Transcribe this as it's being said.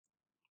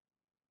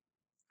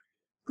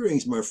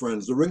Greetings, my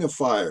friends. The ring of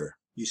fire.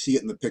 You see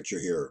it in the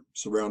picture here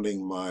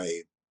surrounding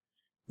my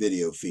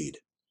video feed.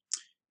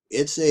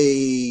 It's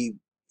a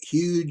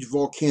huge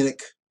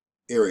volcanic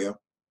area,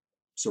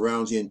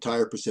 surrounds the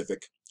entire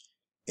Pacific,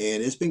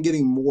 and it's been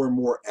getting more and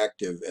more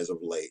active as of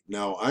late.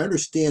 Now, I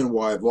understand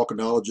why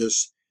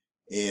volcanologists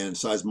and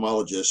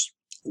seismologists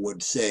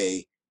would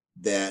say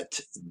that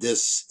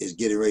this is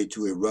getting ready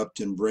to erupt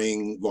and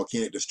bring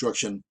volcanic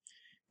destruction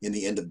in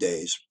the end of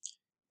days.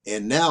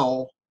 And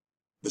now,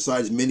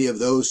 besides many of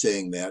those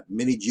saying that,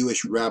 many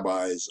Jewish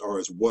rabbis are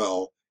as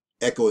well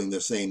echoing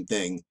the same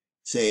thing,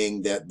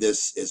 saying that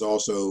this is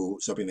also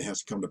something that has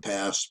to come to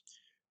pass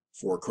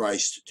for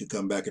Christ to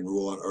come back and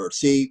rule on earth.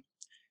 See,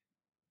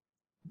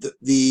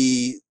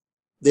 they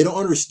don't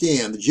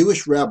understand, the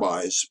Jewish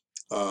rabbis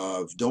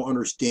don't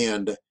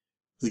understand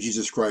who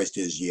Jesus Christ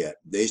is yet.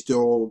 They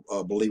still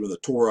believe in the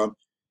Torah,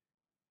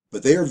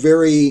 but they are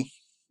very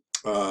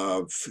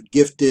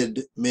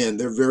gifted men.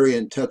 They're very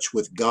in touch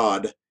with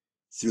God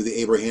through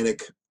the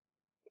Abrahamic,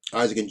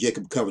 Isaac, and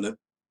Jacob covenant.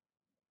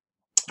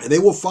 And they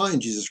will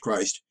find Jesus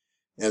Christ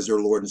as their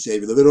Lord and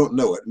Savior, though they don't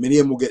know it. Many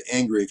of them will get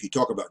angry if you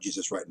talk about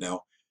Jesus right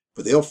now,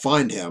 but they'll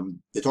find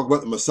him. They talk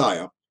about the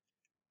Messiah,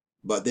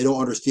 but they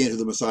don't understand who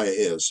the Messiah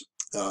is.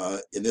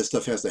 And this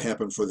stuff has to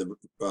happen for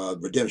the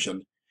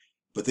redemption.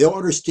 But they'll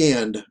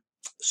understand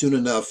soon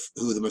enough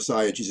who the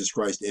Messiah, Jesus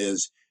Christ,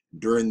 is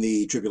during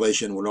the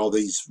tribulation, when all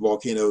these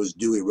volcanoes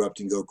do erupt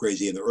and go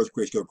crazy and the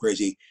earthquakes go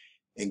crazy.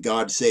 And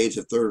God saves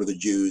a third of the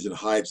Jews and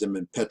hides them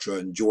in Petra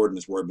and Jordan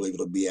is where I believe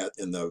it'll be at,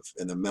 in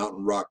the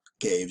mountain rock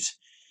caves.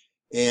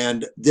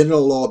 And then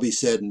it'll all be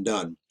said and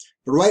done.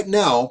 But right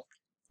now,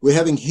 we're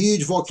having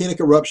huge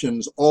volcanic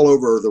eruptions all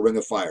over the Ring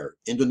of Fire.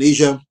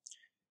 Indonesia,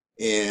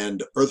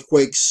 and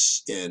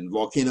earthquakes and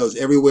volcanoes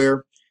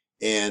everywhere.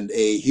 And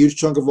a huge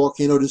chunk of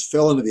volcano just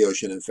fell into the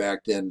ocean, in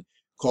fact, and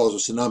caused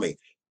a tsunami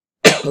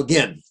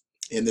again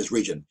in this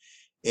region.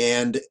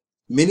 And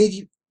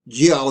many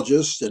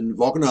geologists and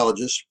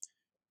volcanologists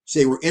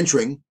say we're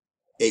entering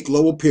a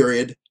global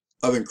period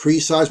of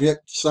increased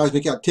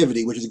seismic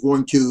activity, which is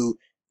going to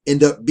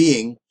end up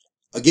being,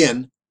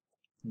 again,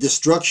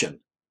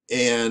 destruction.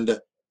 And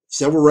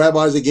several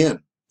rabbis, again,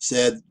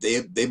 said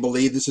they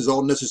believe this is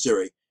all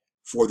necessary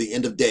for the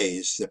end of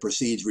days that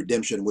precedes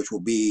redemption, which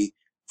will be,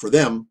 for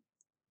them,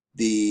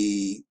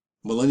 the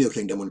millennial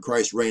kingdom when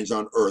Christ reigns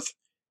on earth.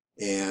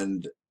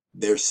 And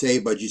they're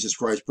saved by Jesus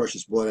Christ's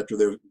precious blood after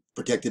they're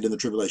protected in the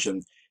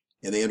tribulation.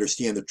 And they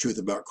understand the truth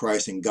about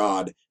Christ and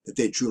God, that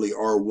they truly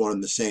are one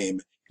and the same,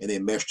 and they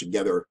mesh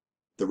together.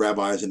 The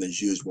rabbis and the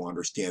Jews will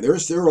understand. There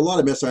are a lot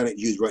of Messianic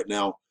Jews right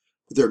now,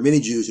 but there are many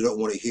Jews who don't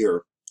want to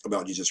hear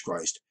about Jesus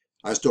Christ.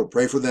 I still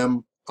pray for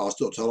them. I'll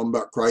still tell them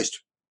about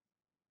Christ.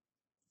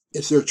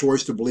 It's their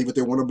choice to believe what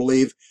they want to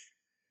believe,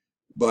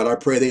 but I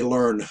pray they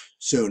learn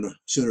sooner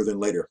than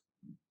later.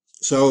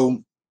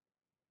 So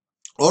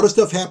all the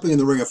stuff happening in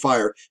the Ring of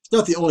Fire, it's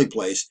not the only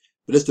place,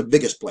 but it's the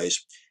biggest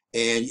place.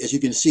 And as you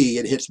can see,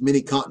 it hits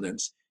many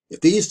continents.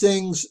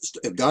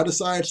 If God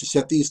decides to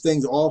set these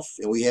things off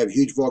and we have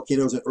huge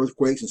volcanoes and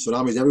earthquakes and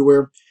tsunamis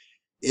everywhere,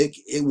 it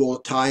will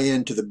tie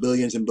into the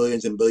billions and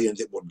billions and billions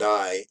that will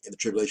die in the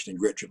tribulation and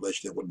great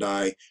tribulation, that will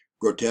die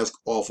grotesque,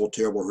 awful,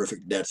 terrible,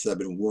 horrific deaths that I've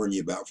been warning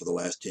you about for the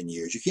last 10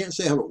 years. You can't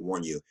say I haven't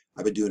warned you.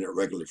 I've been doing it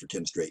regularly for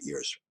 10 straight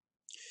years.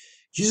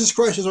 Jesus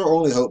Christ is our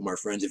only hope, my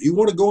friends. If you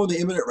want to go in the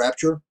imminent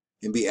rapture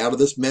and be out of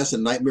this mess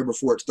and nightmare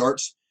before it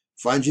starts,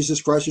 find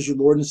Jesus Christ as your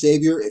Lord and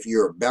Savior. If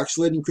you're a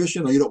backslidden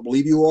Christian or you don't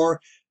believe you are,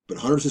 but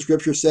hundreds of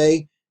scriptures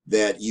say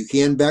that you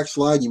can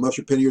backslide, you must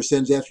repent of your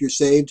sins after you're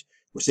saved.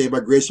 We're saved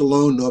by grace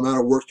alone. No amount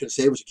of works can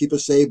save us or keep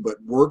us saved, but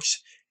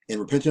works and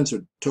repentance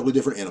are totally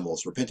different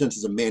animals. Repentance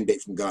is a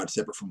mandate from God,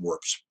 separate from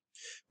works.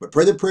 But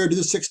pray the prayer, do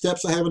the 6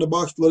 steps I have in the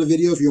box below the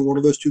video. If you're in one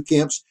of those 2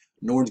 camps,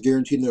 no one's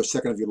guaranteed another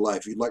second of your life.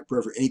 If you'd like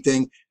prayer for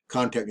anything,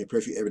 contact me. I pray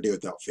for you every day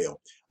without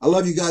fail. I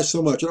love you guys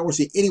so much. I don't want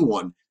to see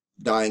anyone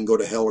die and go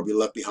to hell or be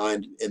left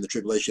behind in the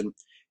tribulation.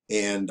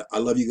 And I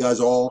love you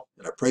guys all,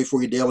 and I pray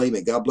for you daily.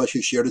 May God bless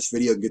you. Share this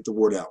video and get the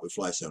word out. We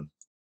fly soon.